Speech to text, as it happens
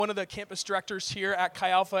One of the campus directors here at Chi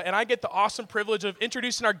Alpha, and I get the awesome privilege of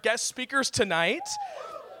introducing our guest speakers tonight.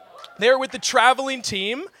 They're with the traveling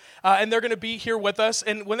team, and they're going to be here with us.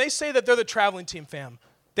 And when they say that they're the traveling team, fam,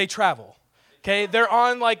 they travel. Okay, they're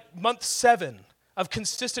on like month 7 of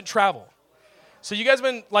consistent travel. So you guys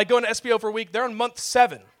have been like going to SBO for a week. They're on month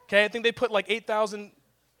 7. Okay, I think they put like 8,000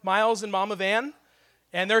 miles in Mama Van,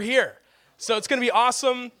 and they're here. So it's going to be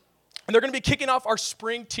awesome. And they're going to be kicking off our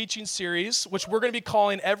spring teaching series, which we're going to be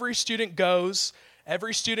calling Every Student Goes,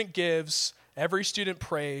 Every Student Gives, Every Student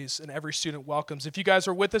Prays, and Every Student Welcomes. If you guys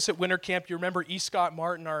are with us at winter camp, you remember E. Scott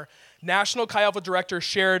Martin, our National Chi Alpha Director,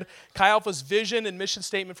 shared Chi Alpha's vision and mission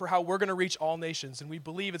statement for how we're going to reach all nations. And we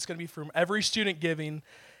believe it's going to be from every student giving,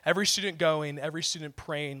 every student going, every student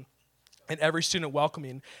praying, and every student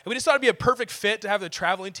welcoming. And we just thought it'd be a perfect fit to have the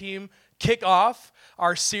traveling team kick off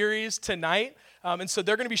our series tonight. And so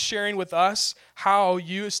they're going to be sharing with us how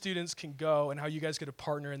you as students can go and how you guys get to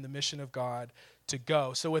partner in the mission of God to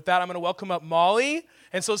go. So with that, I'm going to welcome up Molly.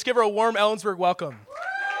 And so let's give her a warm Ellensburg welcome.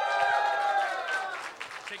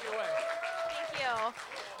 Take it away. Thank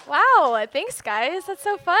you. Wow, thanks guys. That's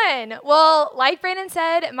so fun. Well, like Brandon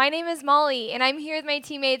said, my name is Molly, and I'm here with my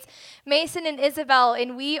teammates Mason and Isabel,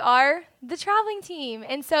 and we are the traveling team.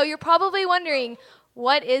 And so you're probably wondering,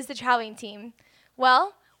 what is the traveling team?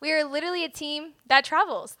 Well, we are literally a team that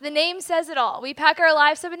travels. The name says it all. We pack our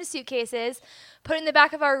lives up into suitcases, put it in the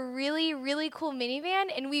back of our really, really cool minivan,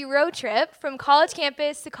 and we road trip from college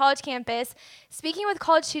campus to college campus, speaking with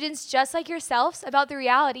college students just like yourselves about the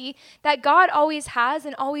reality that God always has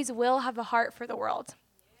and always will have a heart for the world.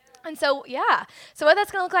 And so, yeah. So what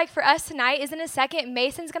that's going to look like for us tonight is in a second,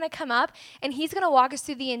 Mason's going to come up, and he's going to walk us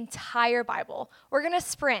through the entire Bible. We're going to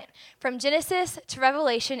sprint from Genesis to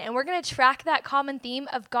Revelation, and we're going to track that common theme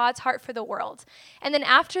of God's heart for the world. And then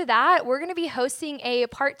after that, we're going to be hosting a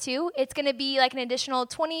part 2. It's going to be like an additional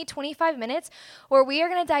 20, 25 minutes where we are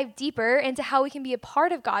going to dive deeper into how we can be a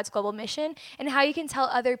part of God's global mission and how you can tell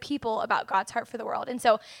other people about God's heart for the world. And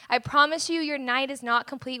so I promise you, your night is not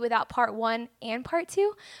complete without part 1 and part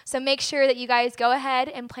 2. So make sure that you guys go ahead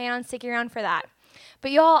and plan on sticking around for that.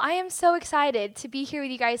 But y'all, I am so excited to be here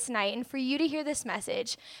with you guys tonight and for you to hear this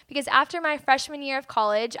message, because after my freshman year of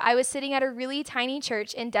college, I was sitting at a really tiny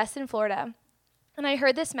church in Destin, Florida, and I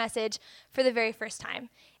heard this message for the very first time.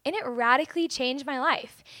 And it radically changed my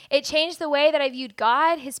life. It changed the way that I viewed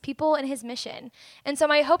God, his people, and his mission. And so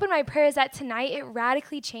my hope and my prayer is that tonight it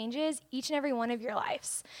radically changes each and every one of your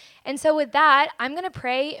lives. And so with that, I'm going to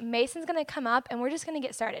pray. Mason's going to come up, and we're just going to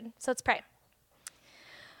get started. So let's pray.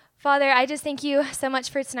 Father, I just thank you so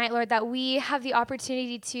much for tonight, Lord, that we have the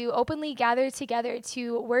opportunity to openly gather together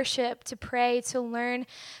to worship, to pray, to learn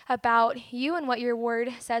about you and what your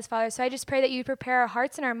word says, Father. So I just pray that you prepare our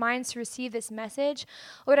hearts and our minds to receive this message.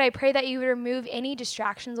 Lord, I pray that you would remove any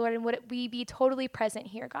distractions, Lord, and would we be totally present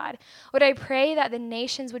here, God. Lord, I pray that the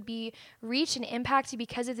nations would be reached and impacted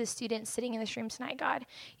because of the students sitting in this room tonight, God.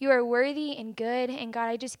 You are worthy and good, and God,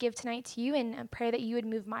 I just give tonight to you and pray that you would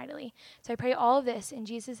move mightily. So I pray all of this in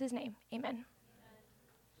Jesus' name. Amen.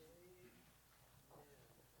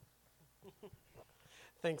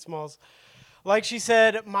 Thanks, Malls. Like she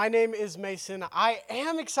said, my name is Mason. I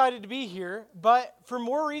am excited to be here, but for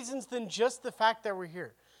more reasons than just the fact that we're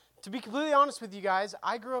here. To be completely honest with you guys,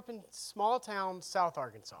 I grew up in small town South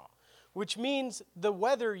Arkansas, which means the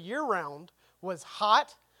weather year-round was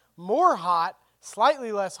hot, more hot,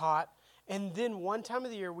 slightly less hot, and then one time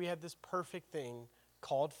of the year we had this perfect thing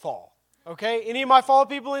called fall. Okay, any of my fall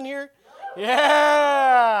people in here?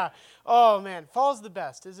 Yeah! Oh man, fall's the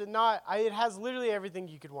best, is it not? It has literally everything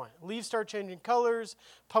you could want. Leaves start changing colors,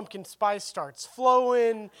 pumpkin spice starts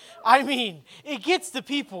flowing. I mean, it gets the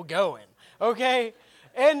people going, okay?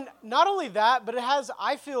 And not only that, but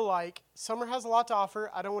I feel like summer has a lot to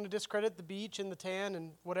offer. I don't want to discredit the beach and the tan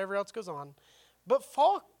and whatever else goes on. But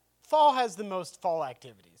fall has the most fall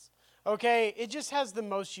activities, okay? It just has the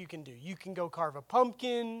most you can do. You can go carve a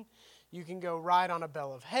pumpkin. You can go ride on a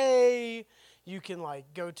bale of hay. You can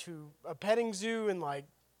go to a petting zoo and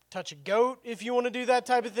touch a goat if you want to do that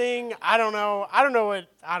type of thing. I don't know.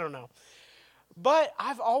 But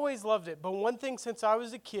I've always loved it. But one thing since I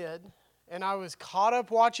was a kid and I was caught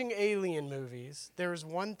up watching alien movies, there was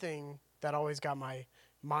one thing that always got my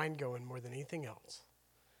mind going more than anything else.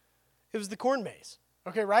 It was the corn maze.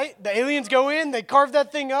 Okay, right? The aliens go in, they carve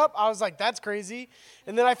that thing up. I was like, that's crazy.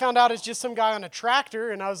 And then I found out it's just some guy on a tractor,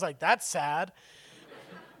 and I was like, that's sad.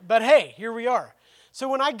 But hey, here we are. So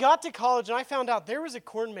when I got to college and I found out there was a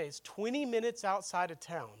corn maze 20 minutes outside of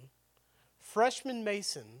town, freshman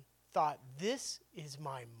Mason thought, this is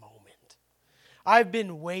my moment. I've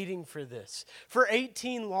been waiting for this for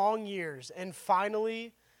 18 long years, and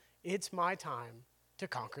finally, it's my time to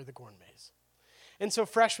conquer the corn maze. And so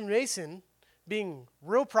freshman Mason, being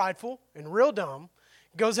real prideful and real dumb,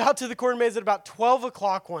 goes out to the corn maze at about 12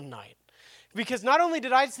 o'clock one night. Because not only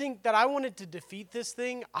did I think that I wanted to defeat this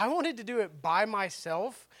thing, I wanted to do it by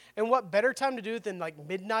myself. And what better time to do it than like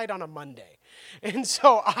midnight on a Monday? And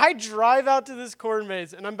so I drive out to this corn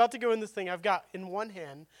maze, and I'm about to go in this thing. I've got in one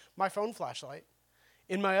hand my phone flashlight.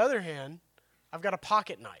 In my other hand, I've got a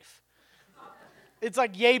pocket knife. It's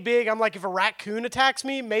like yay big. I'm like, if a raccoon attacks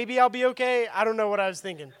me, maybe I'll be okay. I don't know what I was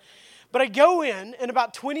thinking. But I go in, and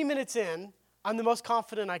about 20 minutes in, I'm the most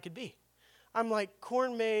confident I could be. I'm like,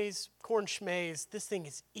 corn maze, corn schmaze, this thing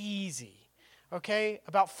is easy, okay?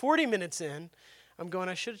 About 40 minutes in, I'm going,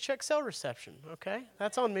 I should have checked cell reception, okay?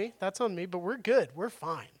 That's on me, but we're good, we're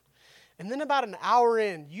fine. And then about an hour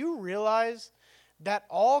in, you realize that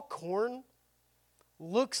all corn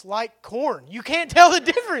looks like corn. You can't tell the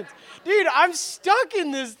difference. Dude, I'm stuck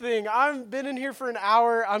in this thing. I've been in here for an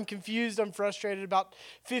hour. I'm confused. I'm frustrated. About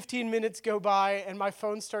 15 minutes go by, and my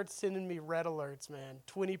phone starts sending me red alerts, man.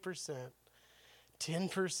 20%,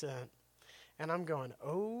 10%. And I'm going,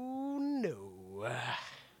 oh, no.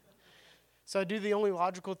 So I do the only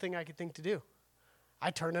logical thing I could think to do. I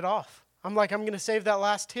turn it off. I'm like, I'm going to save that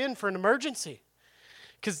last 10 for an emergency.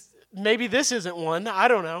 Because maybe this isn't one. I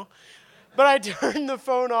don't know. But I turn the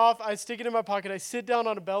phone off, I stick it in my pocket, I sit down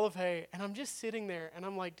on a bale of hay, and I'm just sitting there, and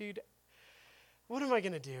I'm like, dude, what am I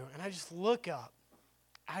going to do? And I just look up.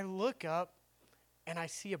 I look up, and I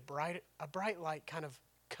see a bright light kind of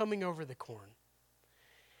coming over the corn.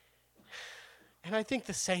 And I think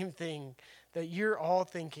the same thing that you're all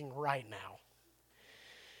thinking right now.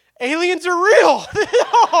 Aliens are real.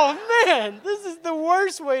 Oh, man, this is the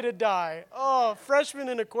worst way to die. Oh, freshman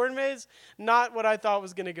in a corn maze, not what I thought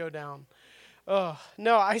was going to go down. Oh,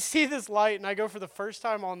 no, I see this light, and I go for the first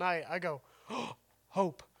time all night. I go, oh,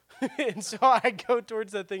 hope. And so I go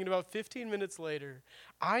towards that thing, and about 15 minutes later,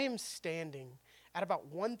 I am standing at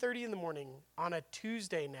about 1:30 in the morning on a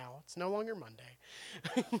Tuesday now. It's no longer Monday.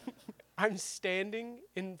 I'm standing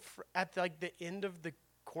at like the end of the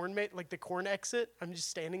corn like the corn exit. I'm just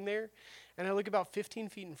standing there, and I look about 15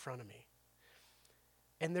 feet in front of me,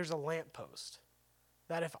 and there's a lamppost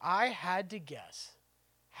that, if I had to guess,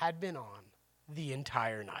 had been on the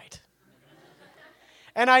entire night.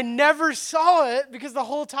 And I never saw it because the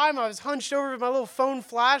whole time I was hunched over with my little phone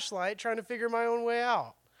flashlight trying to figure my own way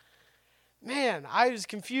out. Man, I was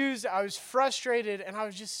confused, I was frustrated, and I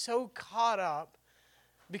was just so caught up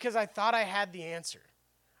because I thought I had the answer.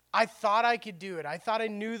 I thought I could do it. I thought I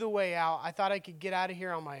knew the way out. I thought I could get out of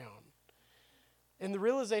here on my own. And the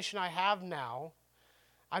realization I have now,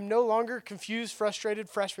 I'm no longer confused, frustrated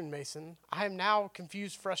freshman Mason. I am now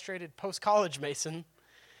confused, frustrated post-college Mason.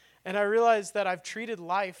 And I realize that I've treated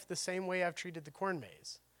life the same way I've treated the corn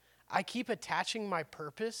maze. I keep attaching my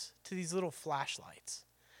purpose to these little flashlights.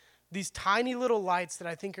 These tiny little lights that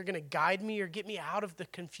I think are going to guide me or get me out of the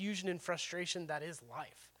confusion and frustration that is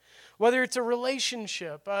life. Whether it's a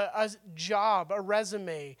relationship, a job, a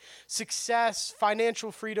resume, success,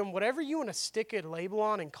 financial freedom, whatever you want to stick a label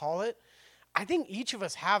on and call it, I think each of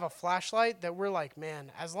us have a flashlight that we're like,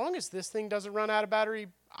 man, as long as this thing doesn't run out of battery,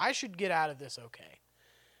 I should get out of this okay.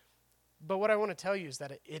 But what I want to tell you is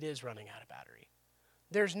that it is running out of battery.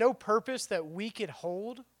 There's no purpose that we could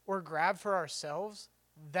hold or grab for ourselves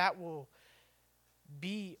that will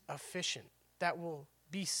be efficient, that will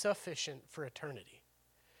be sufficient for eternity.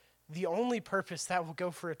 The only purpose that will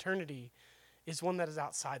go for eternity is one that is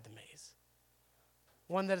outside the maze,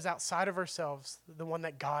 one that is outside of ourselves, the one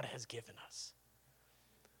that God has given us.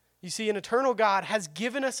 You see, an eternal God has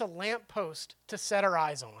given us a lamppost to set our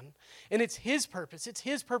eyes on, and it's His purpose. It's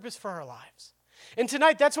His purpose for our lives. And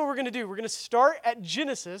tonight, that's what we're going to do. We're going to start at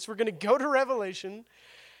Genesis. We're going to go to Revelation,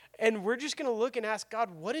 and we're just going to look and ask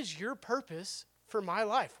God, what is your purpose for my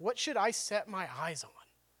life? What should I set my eyes on?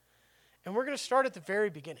 And we're going to start at the very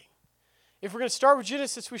beginning. If we're going to start with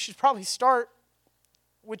Genesis, we should probably start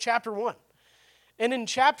with chapter 1. And in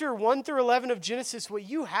chapter 1 through 11 of Genesis, what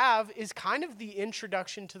you have is kind of the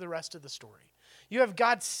introduction to the rest of the story. You have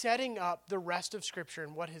God setting up the rest of Scripture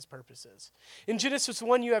and what His purpose is. In Genesis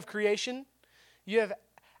 1, you have creation. You have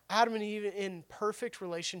Adam and Eve in perfect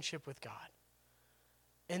relationship with God.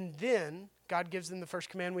 And then God gives them the first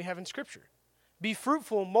command we have in Scripture. Be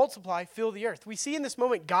fruitful, multiply, fill the earth. We see in this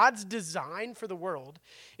moment God's design for the world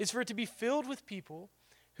is for it to be filled with people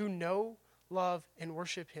who know, love, and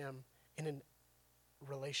worship Him in a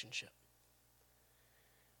relationship.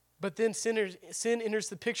 But then sin enters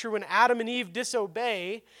the picture when Adam and Eve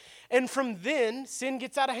disobey, and from then, sin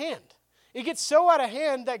gets out of hand. It gets so out of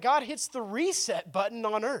hand that God hits the reset button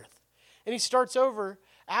on earth, and He starts over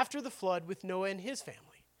after the flood with Noah and his family.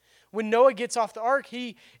 When Noah gets off the ark,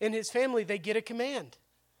 he and his family, they get a command.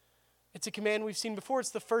 It's a command we've seen before.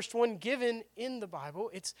 It's the first one given in the Bible.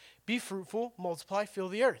 It's be fruitful, multiply, fill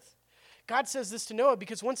the earth. God says this to Noah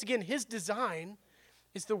because, once again, his design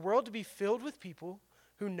is the world to be filled with people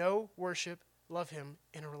who know, worship, love him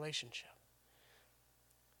in a relationship.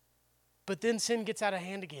 But then sin gets out of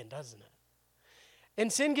hand again, doesn't it?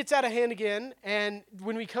 And sin gets out of hand again, and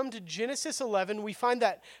when we come to Genesis 11, we find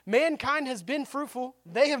that mankind has been fruitful,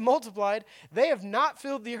 they have multiplied, they have not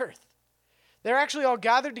filled the earth. They're actually all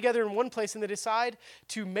gathered together in one place, and they decide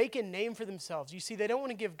to make a name for themselves. You see, they don't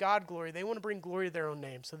want to give God glory, they want to bring glory to their own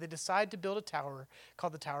name, so they decide to build a tower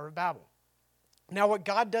called the Tower of Babel. Now, what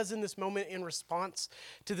God does in this moment in response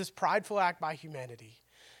to this prideful act by humanity,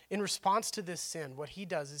 in response to this sin, what he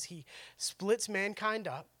does is he splits mankind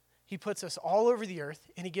up. He puts us all over the earth,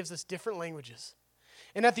 and he gives us different languages.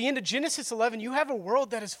 And at the end of Genesis 11, you have a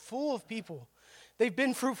world that is full of people. They've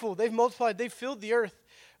been fruitful, they've multiplied, they've filled the earth.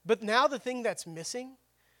 But now the thing that's missing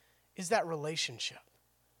is that relationship.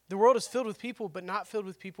 The world is filled with people, but not filled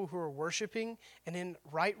with people who are worshiping and in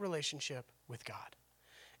right relationship with God.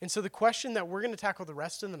 And so the question that we're going to tackle the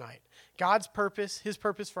rest of the night, God's purpose, his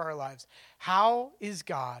purpose for our lives, how is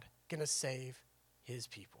God going to save his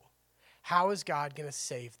people? How is God going to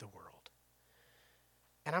save the world?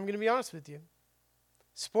 And I'm going to be honest with you.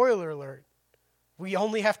 Spoiler alert, we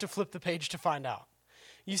only have to flip the page to find out.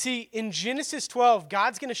 You see, in Genesis 12,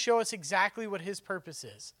 God's going to show us exactly what his purpose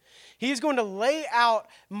is. He's going to lay out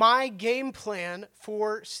my game plan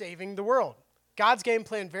for saving the world. God's game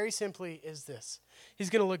plan, very simply, is this.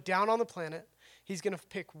 He's going to look down on the planet. He's going to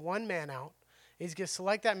pick one man out. He's going to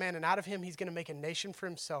select that man, and out of him, he's going to make a nation for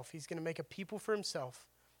himself. He's going to make a people for himself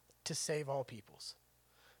to save all peoples.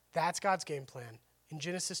 That's God's game plan. In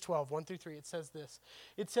Genesis 12, 1 through 3, it says this.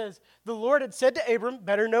 It says, the Lord had said to Abram,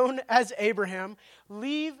 better known as Abraham,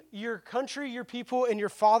 leave your country, your people, and your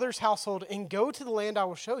father's household, and go to the land I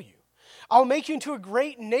will show you. I will make you into a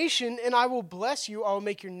great nation, and I will bless you. I will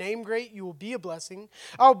make your name great. You will be a blessing.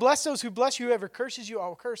 I will bless those who bless you. Whoever curses you, I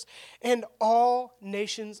will curse. And all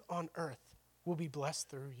nations on earth will be blessed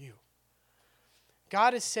through you.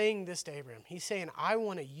 God is saying this to Abraham. He's saying, I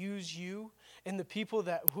want to use you and the people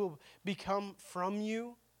that will become from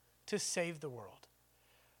you to save the world.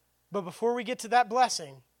 But before we get to that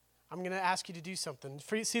blessing, I'm going to ask you to do something.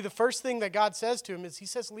 See, the first thing that God says to him is he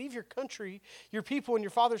says, leave your country, your people, and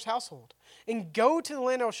your father's household, and go to the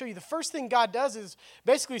land I'll show you. The first thing God does is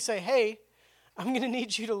basically say, hey, I'm going to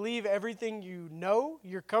need you to leave everything you know,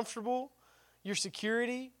 you're comfortable, your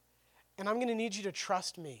security, and I'm going to need you to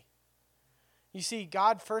trust me. You see,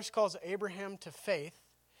 God first calls Abraham to faith,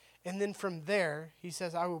 and then from there, he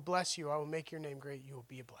says, I will bless you, I will make your name great, you will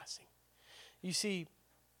be a blessing. You see,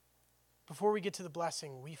 before we get to the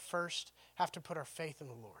blessing, we first have to put our faith in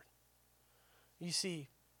the Lord. You see,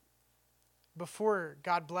 before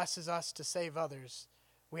God blesses us to save others,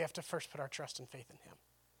 we have to first put our trust and faith in him.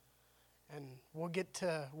 And we'll get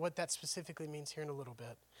to what that specifically means here in a little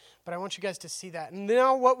bit. But I want you guys to see that. And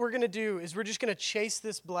now what we're going to do is we're just going to chase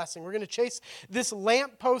this blessing. We're going to chase this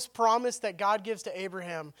lamppost promise that God gives to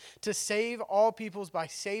Abraham to save all peoples by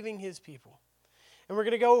saving his people. And we're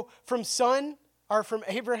going to go from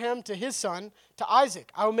Abraham to his son, to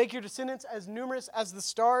Isaac. I will make your descendants as numerous as the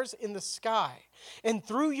stars in the sky. And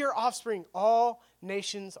through your offspring, all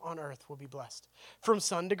nations on earth will be blessed. From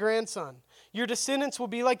son to grandson, your descendants will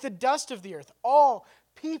be like the dust of the earth. All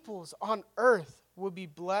peoples on earth will be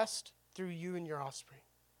blessed through you and your offspring.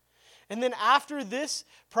 And then after this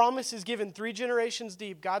promise is given 3 generations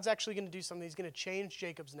deep, God's actually going to do something. He's going to change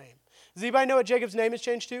Jacob's name. Does anybody know what Jacob's name is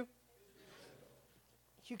changed to?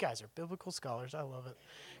 You guys are biblical scholars. I love it.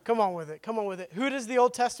 Come on with it. Come on with it. Who does the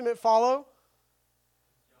Old Testament follow?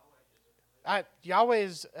 Yahweh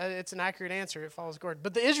is, it's an accurate answer. It follows Gordon.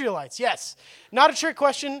 But the Israelites, yes. Not a trick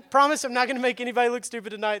question. Promise I'm not going to make anybody look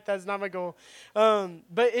stupid tonight. That's not my goal.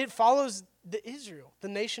 But it follows the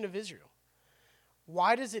nation of Israel.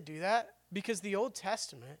 Why does it do that? Because the Old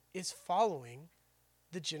Testament is following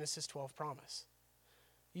the Genesis 12 promise.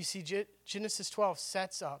 You see, Genesis 12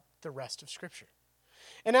 sets up the rest of Scripture.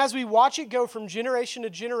 And as we watch it go from generation to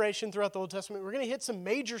generation throughout the Old Testament, we're going to hit some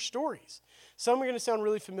major stories. Some are going to sound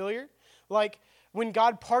really familiar, like when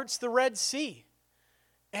God parts the Red Sea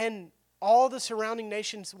and all the surrounding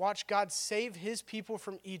nations watch God save his people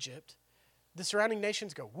from Egypt. The surrounding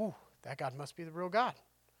nations go, woo, that God must be the real God.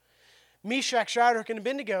 Meshach, Shadrach, and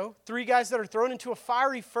Abednego, 3 guys that are thrown into a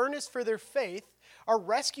fiery furnace for their faith, are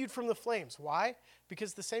rescued from the flames. Why?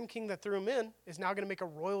 Because the same king that threw them in is now going to make a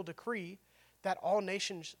royal decree that all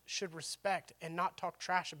nations should respect and not talk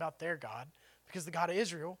trash about their God, because the God of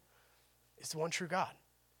Israel is the one true God.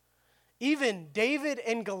 Even David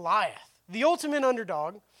and Goliath, the ultimate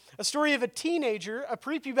underdog, a story of a teenager, a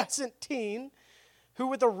prepubescent teen, who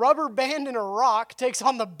with a rubber band and a rock takes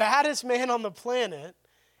on the baddest man on the planet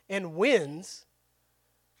and wins.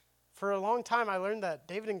 For a long time, I learned that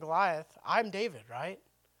David and Goliath, I'm David, right?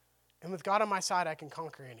 And with God on my side, I can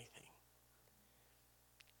conquer anything.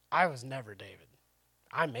 I was never David.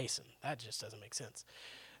 I'm Mason. That just doesn't make sense.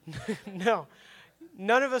 No,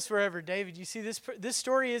 none of us were ever David. You see, this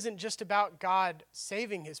story isn't just about God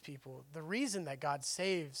saving his people. The reason that God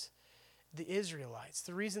saves the Israelites,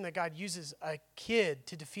 the reason that God uses a kid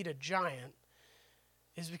to defeat a giant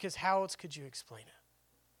is because how else could you explain it?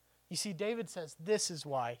 You see, David says this is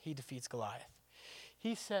why he defeats Goliath.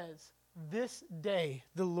 He says, "This day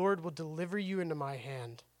the Lord will deliver you into my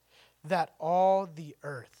hand, that all the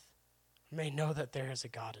earth may know that there is a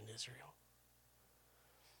God in Israel."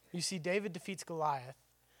 You see, David defeats Goliath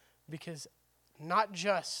because not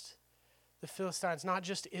just the Philistines, not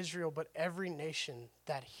just Israel, but every nation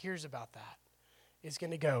that hears about that is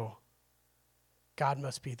going to go, God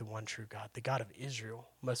must be the one true God. The God of Israel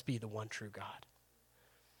must be the one true God.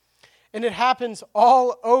 And it happens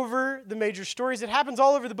all over the major stories. It happens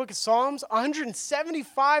all over the book of Psalms.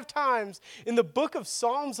 175 times in the book of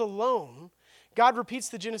Psalms alone, God repeats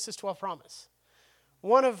the Genesis 12 promise.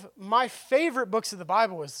 One of my favorite books of the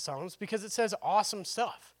Bible is the Psalms because it says awesome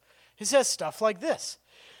stuff. It says stuff like this: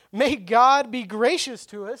 "May God be gracious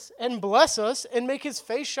to us and bless us and make his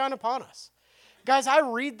face shine upon us." Guys, I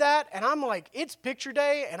read that and I'm like, it's picture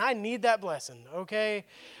day and I need that blessing, okay?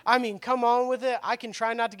 I mean, come on with it. I can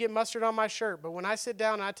try not to get mustard on my shirt, but when I sit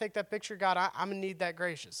down and I take that picture, God, I'm going to need that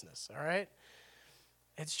graciousness, all right?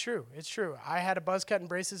 It's true. It's true. I had a buzz cut and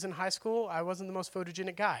braces in high school. I wasn't the most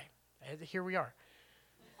photogenic guy. Here we are.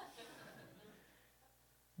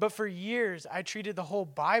 But for years, I treated the whole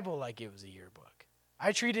Bible like it was a yearbook.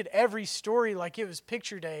 I treated every story like it was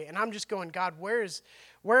picture day, and I'm just going, God, where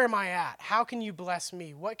am I at? How can you bless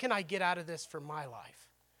me? What can I get out of this for my life?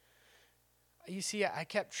 You see, I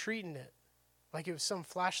kept treating it like it was some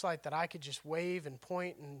flashlight that I could just wave and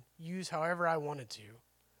point and use however I wanted to,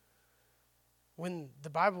 when the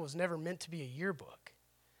Bible was never meant to be a yearbook.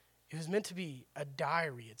 It was meant to be a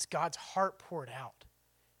diary. It's God's heart poured out,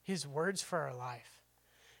 his words for our life.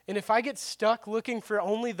 And if I get stuck looking for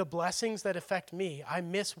only the blessings that affect me, I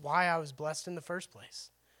miss why I was blessed in the first place.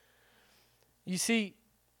 You see,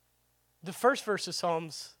 the first verse of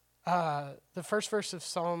Psalms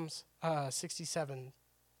 67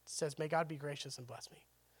 says, "May God be gracious and bless me."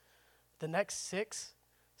 The next 6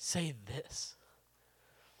 say this: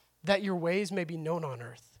 "That your ways may be known on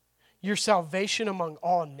earth, your salvation among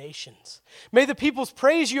all nations. May the peoples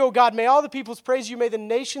praise you, O God. May all the peoples praise you. May the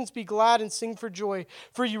nations be glad and sing for joy,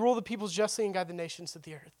 for you rule the peoples justly and guide the nations of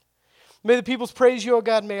the earth. May the peoples praise you, O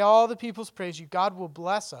God. May all the peoples praise you. God will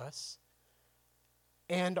bless us,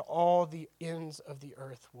 and all the ends of the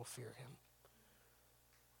earth will fear him."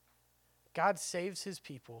 God saves his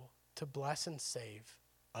people to bless and save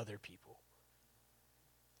other people.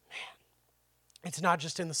 Man, it's not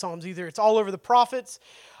just in the Psalms either. It's all over the prophets.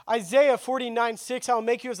 Isaiah 49:6, "I will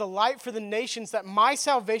make you as a light for the nations, that my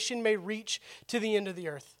salvation may reach to the end of the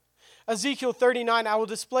earth." Ezekiel 39, "I will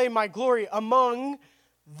display my glory among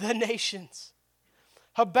the nations."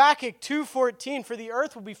 Habakkuk 2:14, "For the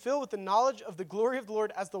earth will be filled with the knowledge of the glory of the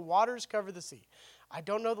Lord as the waters cover the sea." I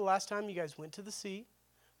don't know the last time you guys went to the sea,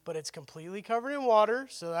 but it's completely covered in water,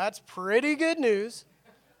 so that's pretty good news.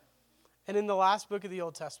 And in the last book of the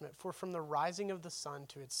Old Testament, "For from the rising of the sun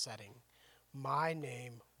to its setting, my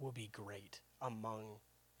name will be great among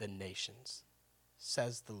the nations,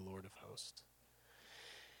 says the Lord of hosts."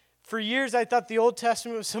 For years, I thought the Old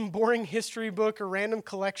Testament was some boring history book or random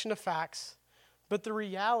collection of facts. But the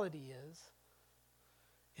reality is,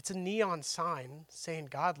 it's a neon sign saying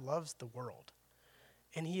God loves the world.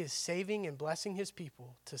 And he is saving and blessing his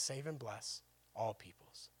people to save and bless all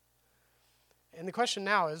peoples. And the question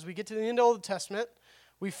now is, we get to the end of the Old Testament.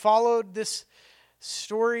 We followed this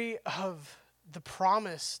story of the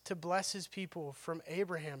promise to bless his people from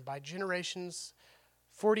Abraham by generations.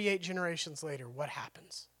 48 generations later, what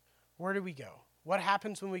happens? Where do we go? What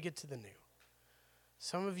happens when we get to the new?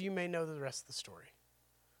 Some of you may know the rest of the story,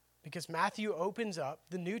 because Matthew opens up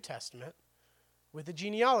the New Testament with a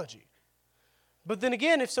genealogy. But then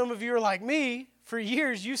again, if some of you are like me, for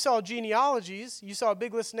years you saw genealogies, you saw a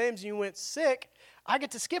big list of names, and you went sick, I get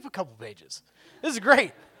to skip a couple pages. This is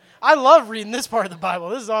great. I love reading this part of the Bible.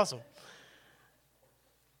 This is awesome.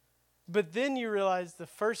 But then you realize the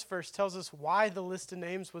first verse tells us why the list of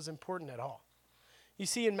names was important at all. You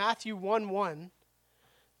see, in Matthew 1:1,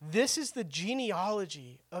 This is the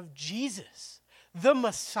genealogy of Jesus, the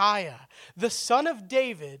Messiah, the son of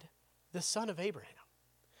David, the son of Abraham.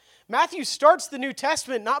 Matthew starts the New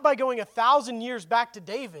Testament not by going 1,000 years back to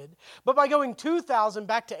David, but by going 2,000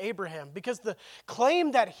 back to Abraham. Because the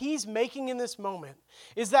claim that he's making in this moment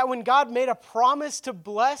is that when God made a promise to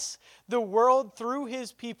bless the world through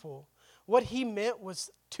his people, what he meant was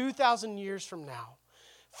 2,000 years from now,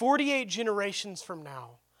 48 generations from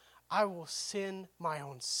now, I will send my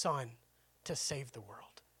own son to save the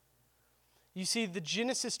world. You see, the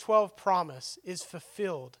Genesis 12 promise is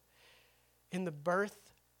fulfilled in the birth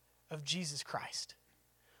of Jesus Christ.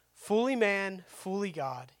 Fully man, fully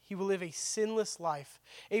God. He will live a sinless life,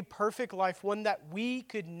 a perfect life, one that we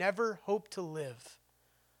could never hope to live.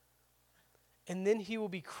 And then he will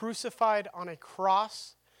be crucified on a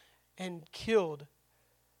cross and killed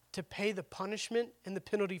to pay the punishment and the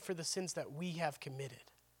penalty for the sins that we have committed.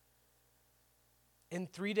 And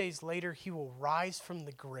 3 days later, he will rise from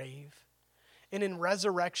the grave. And in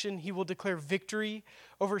resurrection, he will declare victory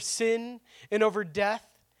over sin and over death.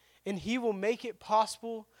 And he will make it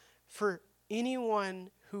possible for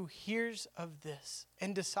anyone who hears of this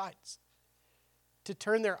and decides to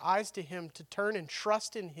turn their eyes to him, to turn and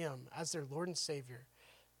trust in him as their Lord and Savior,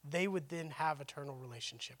 they would then have eternal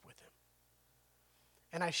relationship with him.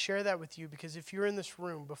 And I share that with you because if you're in this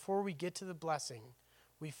room, before we get to the blessing,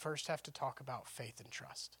 we first have to talk about faith and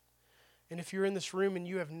trust. And if you're in this room and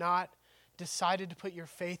you have not decided to put your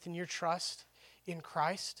faith and your trust in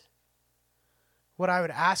Christ, what I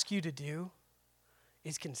would ask you to do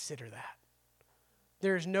is consider that.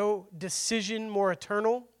 There is no decision more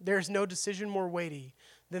eternal, there is no decision more weighty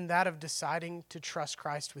than that of deciding to trust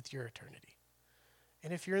Christ with your eternity.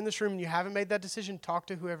 And if you're in this room and you haven't made that decision, talk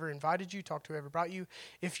to whoever invited you, talk to whoever brought you.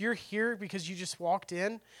 If you're here because you just walked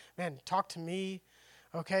in, man, talk to me,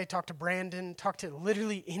 okay? Talk to Brandon, talk to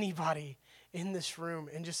literally anybody in this room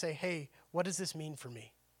and just say, hey, what does this mean for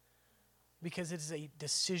me? Because it is a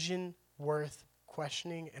decision worth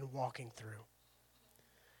questioning and walking through.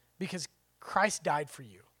 Because Christ died for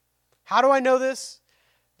you. How do I know this?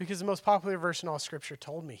 Because the most popular verse in all Scripture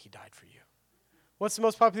told me he died for you. What's the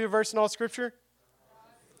most popular verse in all Scripture?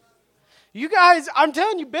 You guys, I'm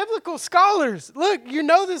telling you, biblical scholars, look, you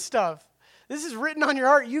know this stuff. This is written on your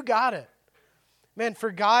heart. You got it. Man,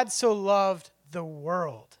 for God so loved the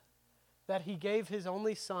world that he gave his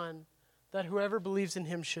only son, that whoever believes in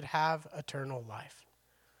him should have eternal life.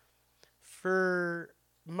 For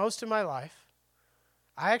most of my life,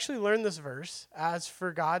 I actually learned this verse as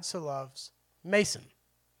for God so loves Mason,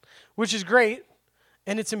 which is great,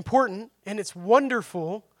 and it's important, and it's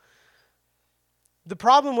wonderful. The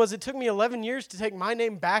problem was it took me 11 years to take my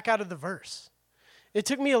name back out of the verse. It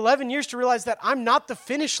took me 11 years to realize that I'm not the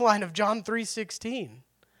finish line of John 3:16.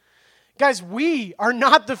 Guys, we are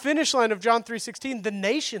not the finish line of John 3:16. The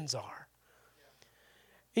nations are.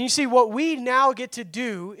 And you see, what we now get to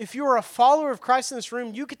do, if you are a follower of Christ in this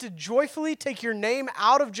room, you get to joyfully take your name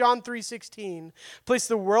out of John 3:16, place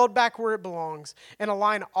the world back where it belongs, and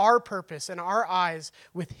align our purpose and our eyes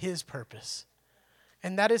with his purpose.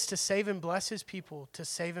 And that is to save and bless his people, to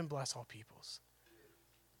save and bless all peoples.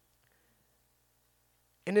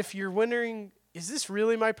 And if you're wondering, is this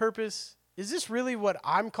really my purpose? Is this really what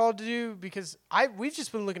I'm called to do? Because we've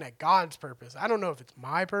just been looking at God's purpose. I don't know if it's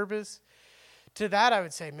my purpose. To that, I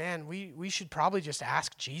would say, man, we should probably just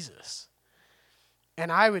ask Jesus.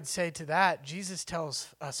 And I would say to that, Jesus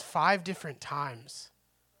tells us 5 different times.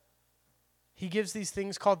 He gives these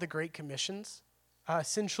things called the Great Commissions,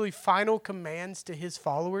 essentially final commands to his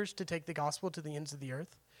followers to take the gospel to the ends of the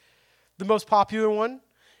earth. The most popular one,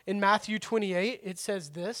 in Matthew 28, it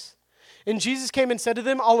says this, and Jesus came and said to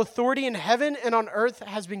them, all authority in heaven and on earth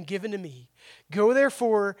has been given to me. Go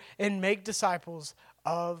therefore and make disciples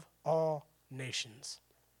of all nations.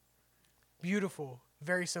 Beautiful,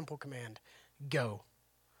 very simple command. Go.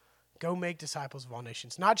 Go make disciples of all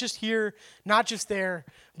nations. Not just here, not just there,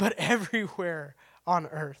 but everywhere on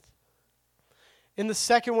earth. In the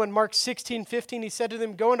second one, Mark 16:15, he said to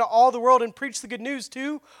them, go into all the world and preach the good news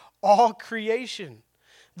to all creation.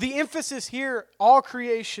 The emphasis here, all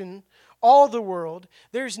creation, all the world.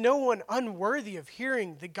 There's no one unworthy of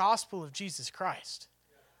hearing the gospel of Jesus Christ.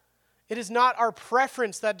 It is not our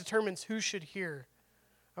preference that determines who should hear.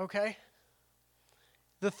 Okay?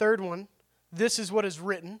 The third one, this is what is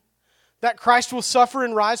written, that Christ will suffer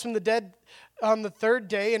and rise from the dead on the third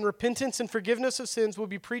day, and repentance and forgiveness of sins will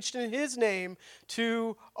be preached in his name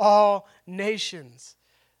to all nations.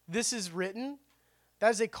 This is written.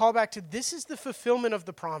 That is a callback to this is the fulfillment of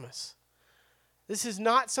the promise. This is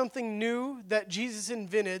not something new that Jesus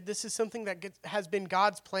invented. This is something that has been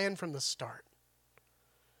God's plan from the start.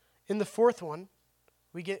 In the fourth one,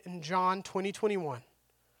 we get in John 20:21.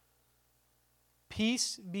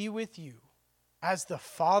 Peace be with you. As the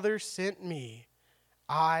Father sent me,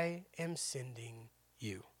 I am sending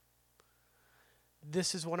you.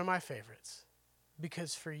 This is one of my favorites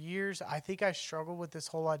because for years, I think I struggled with this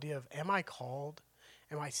whole idea of, am I called?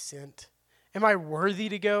 Am I sent? Am I worthy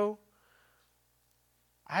to go?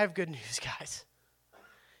 I have good news, guys.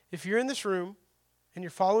 If you're in this room and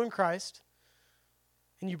you're following Christ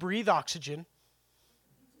and you breathe oxygen,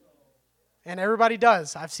 and everybody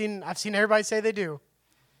does. I've seen everybody say they do.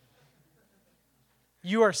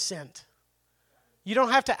 You are sent. You don't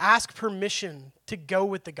have to ask permission to go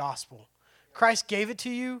with the gospel. Christ gave it to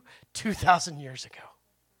you 2,000 years ago.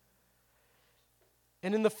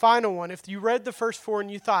 And in the final one, if you read the first four and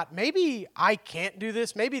you thought, maybe I can't do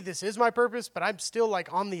this, maybe this is my purpose, but I'm still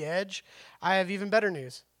like on the edge, I have even better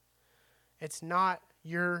news. It's not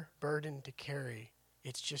your burden to carry.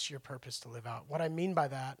 It's just your purpose to live out. What I mean by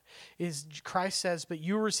that is Christ says, but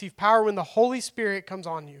you will receive power when the Holy Spirit comes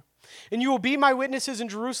on you. And you will be my witnesses in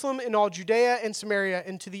Jerusalem, in all Judea and Samaria,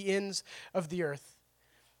 and to the ends of the earth.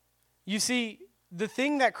 You see, the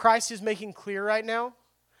thing that Christ is making clear right now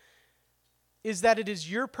is that it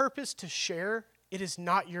is your purpose to share. It is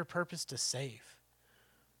not your purpose to save.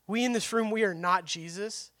 We in this room, we are not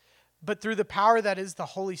Jesus, but through the power that is the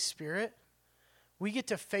Holy Spirit, we get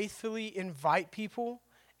to faithfully invite people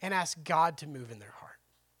and ask God to move in their heart.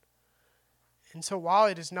 And so while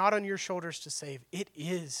it is not on your shoulders to save, it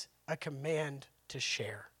is a command to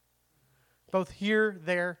share. Both here,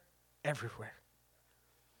 there, everywhere.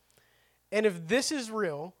 And if this is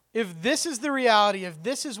real, if this is the reality, if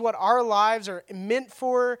this is what our lives are meant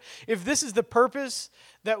for, if this is the purpose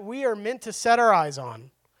that we are meant to set our eyes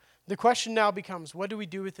on, the question now becomes, what do we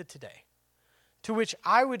do with it today? To which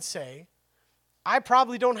I would say, I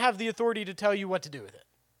probably don't have the authority to tell you what to do with it,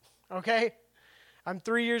 okay? I'm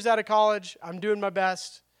 3 years out of college. I'm doing my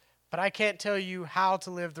best, but I can't tell you how to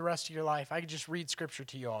live the rest of your life. I could just read scripture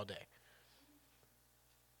to you all day.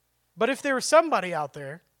 But if there was somebody out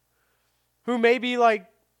there who maybe like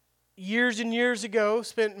years and years ago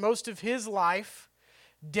spent most of his life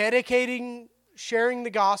dedicating, sharing the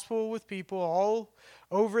gospel with people all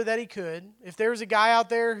over that he could, if there was a guy out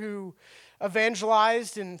there who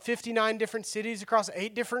evangelized in 59 different cities across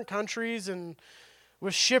 8 different countries and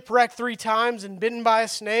was shipwrecked 3 times and bitten by a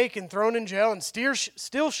snake and thrown in jail and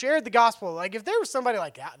still shared the gospel. Like if there was somebody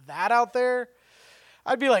like that out there,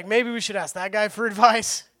 I'd be like, maybe we should ask that guy for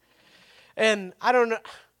advice. And I don't know.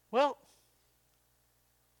 Well,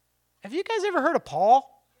 have you guys ever heard of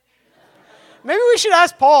Paul? Maybe we should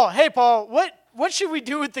ask Paul, hey, Paul, what should we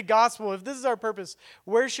do with the gospel? If this is our purpose,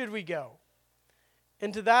 where should we go?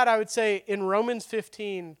 And to that, I would say in Romans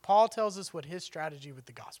 15, Paul tells us what his strategy with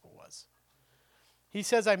the gospel was. He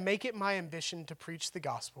says, I make it my ambition to preach the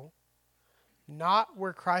gospel, not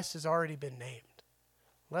where Christ has already been named,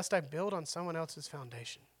 lest I build on someone else's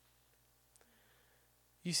foundation.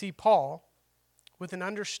 You see, Paul, with an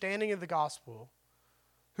understanding of the gospel,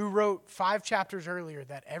 who wrote 5 chapters earlier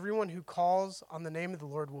that everyone who calls on the name of the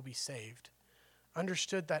Lord will be saved,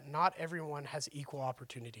 understood that not everyone has equal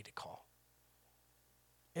opportunity to call.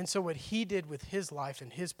 And so what he did with his life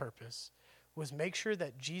and his purpose was make sure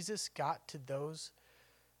that Jesus got to those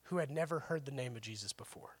who had never heard the name of Jesus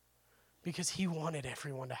before, because he wanted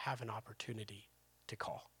everyone to have an opportunity to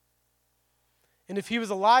call. And if he was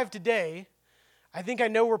alive today, I think I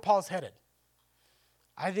know where Paul's headed.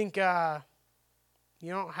 I think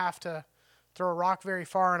you don't have to throw a rock very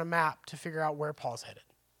far on a map to figure out where Paul's headed.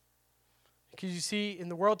 Because you see, in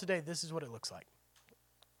the world today, this is what it looks like.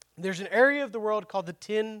 There's an area of the world called the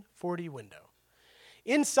 1040 window.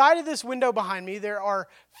 Inside of this window behind me, there are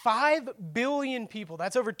 5 billion people.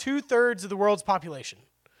 That's over 2/3 of the world's population.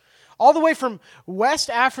 All the way from West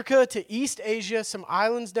Africa to East Asia, some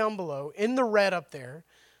islands down below, in the red up there,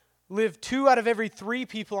 live 2 out of every 3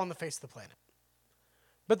 people on the face of the planet.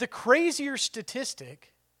 But the crazier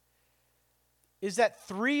statistic is that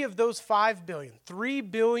 3 of those 5 billion, 3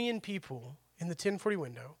 billion people in the 1040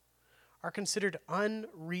 window, are considered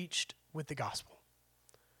unreached with the gospel.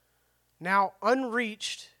 Now,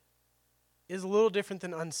 unreached is a little different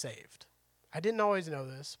than unsaved. I didn't always know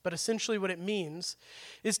this, but essentially what it means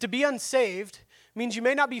is to be unsaved means you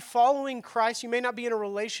may not be following Christ, you may not be in a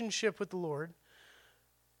relationship with the Lord,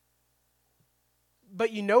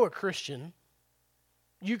 but you know a Christian.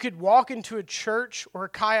 You could walk into a church or a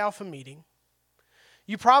Chi Alpha meeting.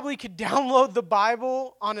 You probably could download the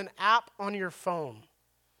Bible on an app on your phone.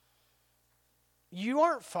 You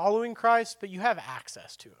aren't following Christ, but you have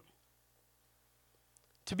access to him.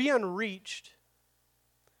 To be unreached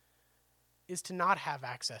is to not have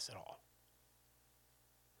access at all.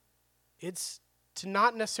 It's to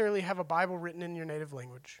not necessarily have a Bible written in your native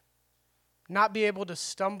language, not be able to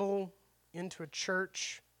stumble into a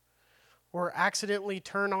church or accidentally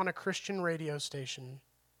turn on a Christian radio station.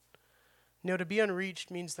 No, to be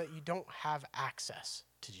unreached means that you don't have access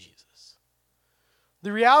to Jesus.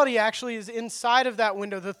 The reality actually is inside of that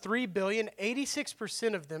window, the 3 billion,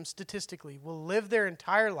 86% of them statistically will live their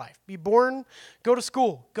entire life, be born, go to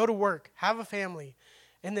school, go to work, have a family,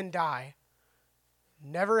 and then die,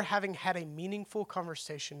 never having had a meaningful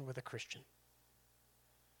conversation with a Christian.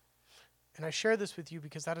 And I share this with you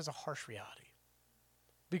because that is a harsh reality.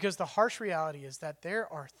 Because the harsh reality is that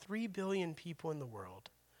there are 3 billion people in the world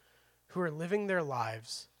who are living their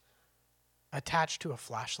lives attached to a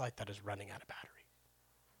flashlight that is running out of battery.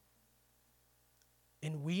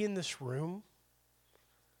 And we in this room,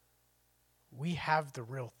 we have the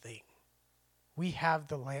real thing. We have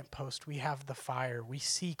the lamppost. We have the fire. We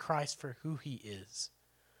see Christ for who he is.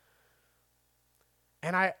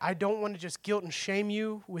 And I don't want to just guilt and shame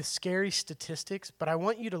you with scary statistics, but I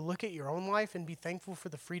want you to look at your own life and be thankful for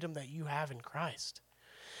the freedom that you have in Christ.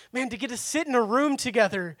 Man, to get to sit in a room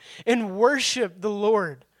together and worship the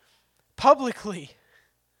Lord publicly,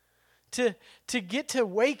 to get to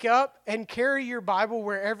wake up and carry your Bible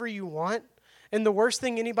wherever you want, and the worst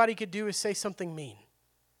thing anybody could do is say something mean.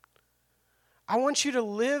 I want you to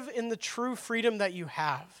live in the true freedom that you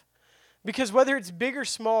have. Because whether it's big or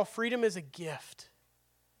small, freedom is a gift.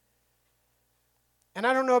 And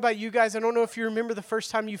I don't know about you guys. I don't know if you remember the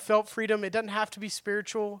first time you felt freedom. It doesn't have to be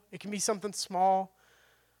spiritual. It can be something small.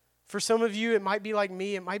 For some of you, it might be like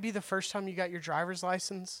me. It might be the first time you got your driver's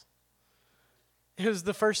license. It was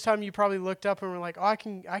the first time you probably looked up and were like, oh, I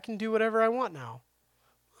can do whatever I want now.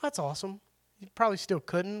 That's awesome. You probably still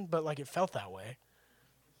couldn't, but like it felt that way.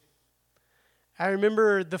 I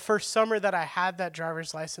remember the first summer that I had that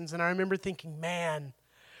driver's license, and I remember thinking, man,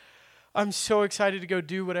 I'm so excited to go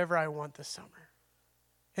do whatever I want this summer.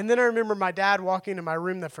 And then I remember my dad walking into my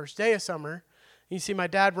room the first day of summer. You see, my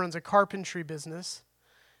dad runs a carpentry business,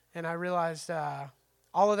 and I realized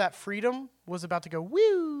all of that freedom was about to go,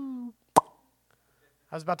 woo!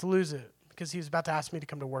 I was about to lose it because he was about to ask me to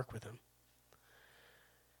come to work with him.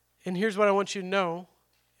 And here's what I want you to know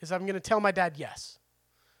is I'm going to tell my dad yes.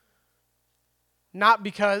 Not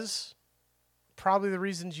because, probably the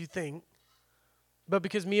reasons you think, but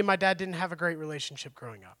because me and my dad didn't have a great relationship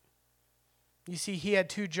growing up. You see, he had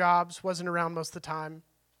 2 jobs, wasn't around most of the time.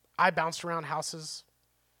 I bounced around houses.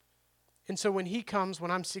 And so when he comes,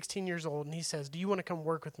 when I'm 16 years old, and he says, do you want to come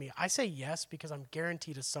work with me? I say yes because I'm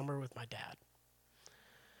guaranteed a summer with my dad.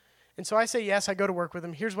 And so I say yes, I go to work with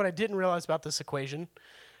him. Here's what I didn't realize about this equation.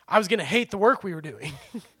 I was going to hate the work we were doing.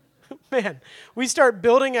 Man, we start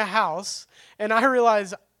building a house, and I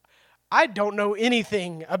realize I don't know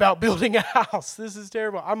anything about building a house. This is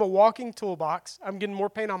terrible. I'm a walking toolbox. I'm getting more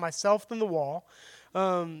paint on myself than the wall.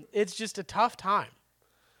 It's just a tough time.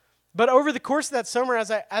 But over the course of that summer, as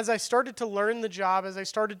I started to learn the job, as I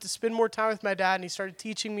started to spend more time with my dad, and he started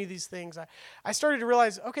teaching me these things, I started to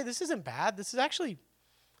realize, okay, this isn't bad. This is actually,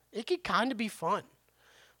 it could kind of be fun.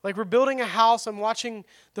 Like we're building a house, I'm watching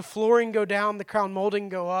the flooring go down, the crown molding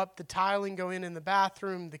go up, the tiling go in the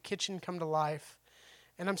bathroom, the kitchen come to life.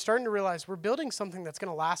 And I'm starting to realize we're building something that's going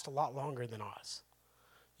to last a lot longer than us.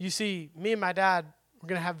 You see, me and my dad, we're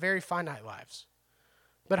going to have very finite lives.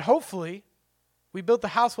 But hopefully, we built the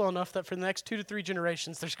house well enough that for the next 2 to 3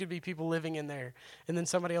 generations, there's going to be people living in there. And then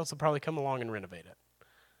somebody else will probably come along and renovate it.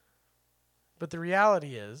 But the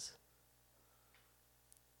reality is,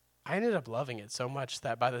 I ended up loving it so much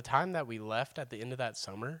that by the time that we left at the end of that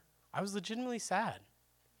summer, I was legitimately sad.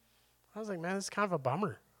 I was like, man, this is kind of a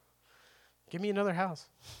bummer. Give me another house.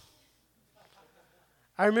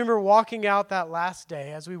 I remember walking out that last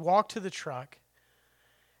day as we walked to the truck,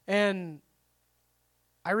 and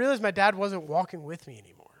I realized my dad wasn't walking with me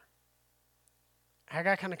anymore. I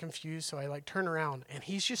got kind of confused, so I turned around, and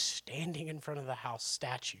he's just standing in front of the house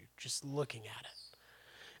statue, just looking at it.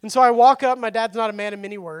 And so I walk up. My dad's not a man of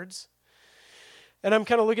many words. And I'm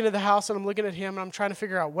kind of looking at the house, and I'm looking at him, and I'm trying to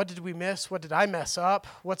figure out, what did we miss? What did I mess up?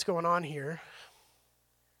 What's going on here?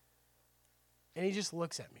 And he just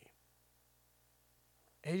looks at me.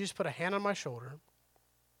 And he just put a hand on my shoulder.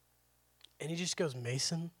 And he just goes,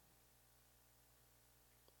 Mason,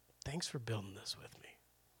 thanks for building this with me.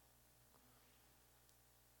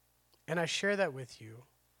 And I share that with you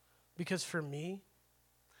because for me,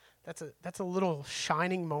 that's a little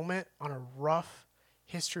shining moment on a rough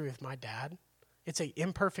history with my dad. It's an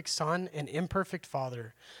imperfect son, an imperfect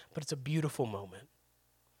father, but it's a beautiful moment.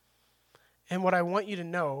 And what I want you to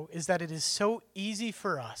know is that it is so easy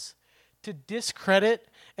for us to discredit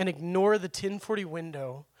and ignore the 1040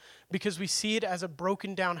 window because we see it as a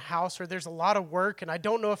broken down house or there's a lot of work and I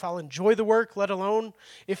don't know if I'll enjoy the work, let alone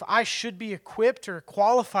if I should be equipped or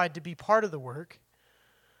qualified to be part of the work.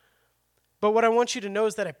 But what I want you to know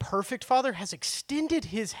is that a perfect father has extended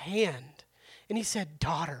his hand and he said,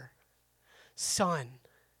 daughter, son,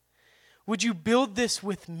 would you build this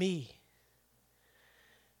with me?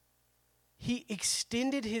 He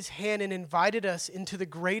extended his hand and invited us into the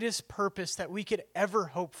greatest purpose that we could ever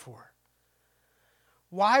hope for.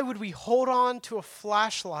 Why would we hold on to a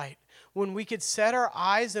flashlight when we could set our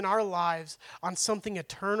eyes and our lives on something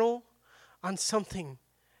eternal, on something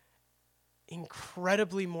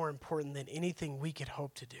incredibly more important than anything we could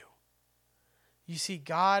hope to do? You see,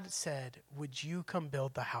 God said, would you come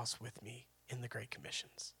build the house with me in the Great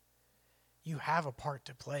Commissions? You have a part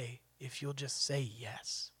to play if you'll just say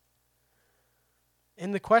yes.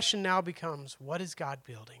 And the question now becomes, what is God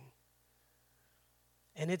building?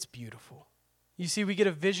 And it's beautiful. You see, we get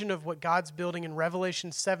a vision of what God's building in Revelation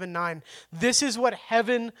 7:9. This is what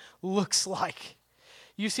heaven looks like.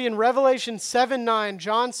 You see, in Revelation 7:9,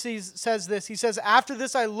 John says this. He says, after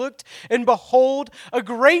this I looked, and behold, a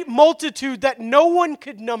great multitude that no one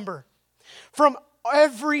could number, from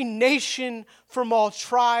every nation, from all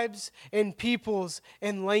tribes and peoples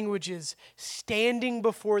and languages, standing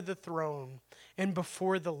before the throne and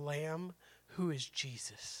before the Lamb, who is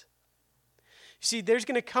Jesus. You see, there's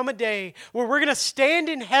going to come a day where we're going to stand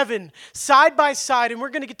in heaven side by side and we're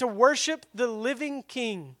going to get to worship the living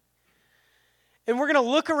King. And we're going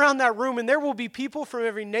to look around that room and there will be people from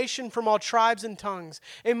every nation, from all tribes and tongues.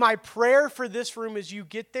 And my prayer for this room is you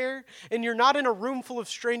get there and you're not in a room full of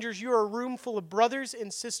strangers. You're a room full of brothers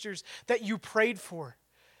and sisters that you prayed for,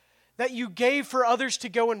 that you gave for others to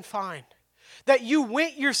go and find, that you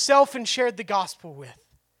went yourself and shared the gospel with.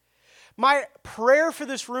 My prayer for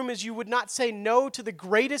this room is you would not say no to the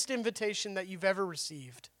greatest invitation that you've ever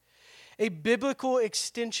received. A biblical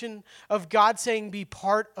extension of God saying, be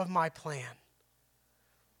part of my plan.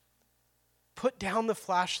 Put down the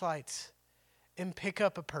flashlights and pick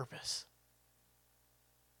up a purpose.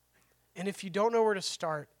 And if you don't know where to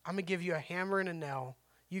start, I'm going to give you a hammer and a nail.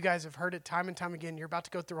 You guys have heard it time and time again. You're about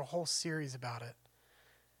to go through a whole series about it.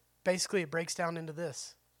 Basically, it breaks down into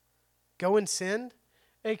this. Go and send,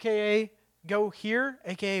 a.k.a. go here,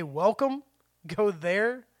 a.k.a. welcome, go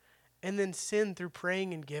there, and then send through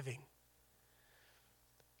praying and giving.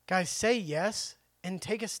 Guys, say yes and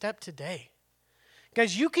take a step today.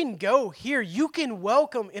 Guys, you can go here. You can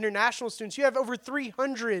welcome international students. You have over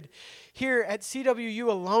 300 here at CWU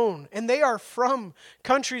alone, and they are from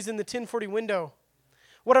countries in the 1040 window.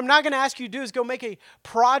 What I'm not going to ask you to do is go make a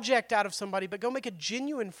project out of somebody, but go make a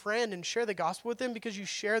genuine friend and share the gospel with them because you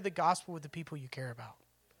share the gospel with the people you care about.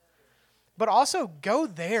 But also go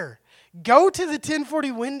there. Go to the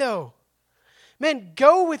 1040 window. Man,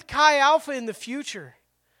 go with Chi Alpha in the future.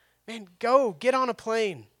 Man, go. Get on a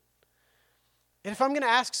plane. And if I'm going to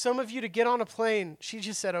ask some of you to get on a plane, she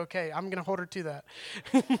just said, okay, I'm going to hold her to that.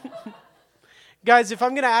 Guys, if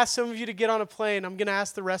I'm going to ask some of you to get on a plane, I'm going to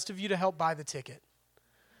ask the rest of you to help buy the ticket.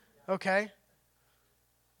 Okay?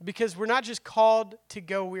 Because we're not just called to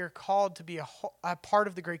go, we are called to be a part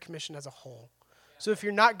of the Great Commission as a whole. So if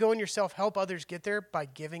you're not going yourself, help others get there by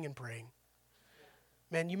giving and praying.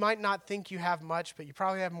 Man, you might not think you have much, but you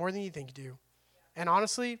probably have more than you think you do. And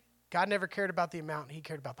honestly, God never cared about the amount. He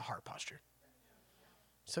cared about the heart posture.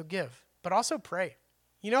 So give, but also pray.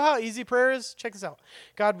 You know how easy prayer is? Check this out.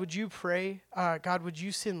 God, would you pray? God, would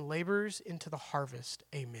you send laborers into the harvest?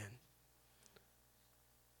 Amen.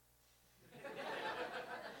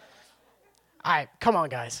 All right, come on,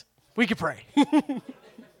 guys. We can pray.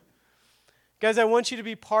 Guys, I want you to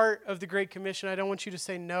be part of the Great Commission. I don't want you to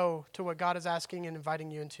say no to what God is asking and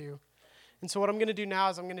inviting you into. And so what I'm going to do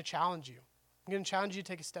now is I'm going to challenge you. I'm going to challenge you to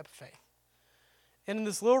take a step of faith. And in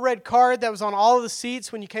this little red card that was on all of the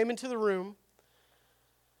seats when you came into the room,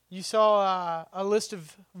 you saw a list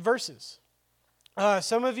of verses.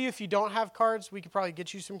 Some of you, if you don't have cards, we could probably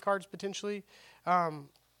get you some cards potentially.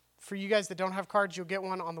 For you guys that don't have cards, you'll get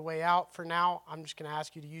one on the way out. For now, I'm just going to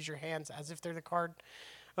ask you to use your hands as if they're the card.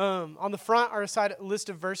 On the front are a list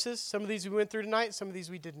of verses. Some of these we went through tonight. Some of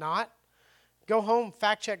these we did not. Go home,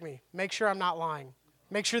 fact check me. Make sure I'm not lying.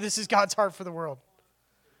 Make sure this is God's heart for the world.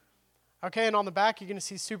 Okay, and on the back, you're going to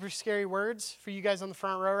see super scary words. For you guys on the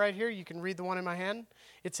front row right here, you can read the one in my hand.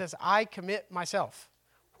 It says, I commit myself.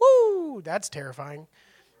 Woo, that's terrifying.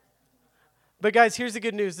 But guys, here's the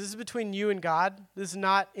good news. This is between you and God. This is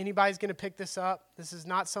not, anybody's going to pick this up. This is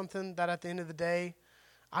not something that at the end of the day,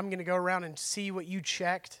 I'm going to go around and see what you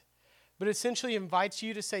checked. But it essentially invites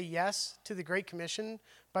you to say yes to the Great Commission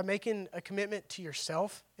by making a commitment to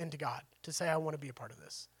yourself and to God to say, I want to be a part of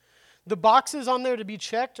this. The boxes on there to be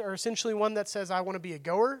checked are essentially one that says, I want to be a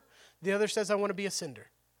goer. The other says, I want to be a sender.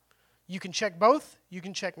 You can check both. You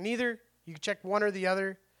can check neither. You can check one or the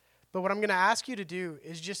other. But what I'm going to ask you to do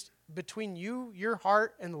is just between you, your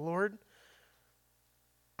heart, and the Lord,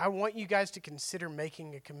 I want you guys to consider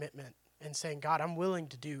making a commitment and saying, God, I'm willing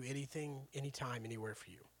to do anything, anytime, anywhere for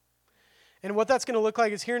you. And what that's going to look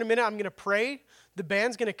like is here in a minute, I'm going to pray. The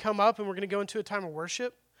band's going to come up, and we're going to go into a time of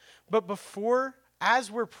worship. But as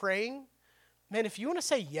we're praying, man, if you want to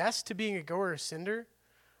say yes to being a goer or a sender,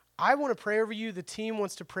 I want to pray over you. The team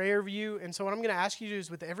wants to pray over you. And so what I'm going to ask you to do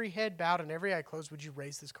is with every head bowed and every eye closed, would you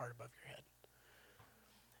raise this card above your head?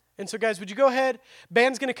 And so, guys, would you go ahead?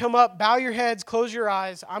 Band's going to come up. Bow your heads. Close your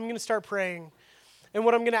eyes. I'm going to start praying. And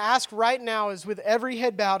what I'm going to ask right now is with every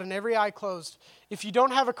head bowed and every eye closed, if you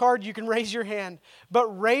don't have a card, you can raise your hand. But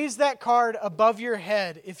raise that card above your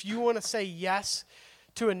head if you want to say yes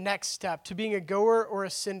to a next step, to being a goer or a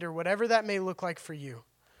sender, whatever that may look like for you.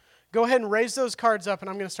 Go ahead and raise those cards up, and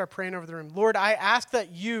I'm going to start praying over the room. Lord, I ask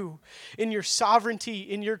that you, in your sovereignty,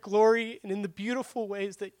 in your glory, and in the beautiful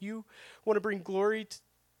ways that you want to bring glory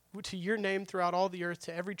to your name throughout all the earth,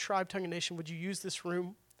 to every tribe, tongue, and nation, would you use this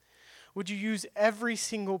room? Would you use every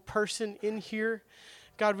single person in here?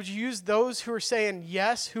 God, would you use those who are saying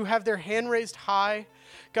yes, who have their hand raised high?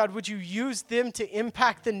 God, would you use them to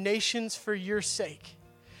impact the nations for your sake?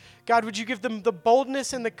 God, would you give them the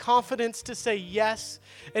boldness and the confidence to say yes,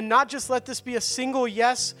 and not just let this be a single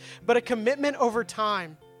yes, but a commitment over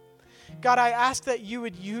time. God, I ask that you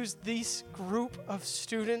would use this group of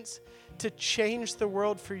students to change the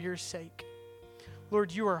world for your sake.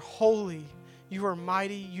 Lord, you are holy, you are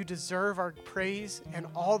mighty, you deserve our praise and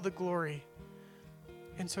all the glory.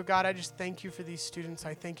 And so, God, I just thank you for these students.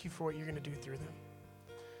 I thank you for what you're going to do through them.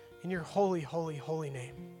 In your holy, holy, holy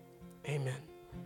name, amen.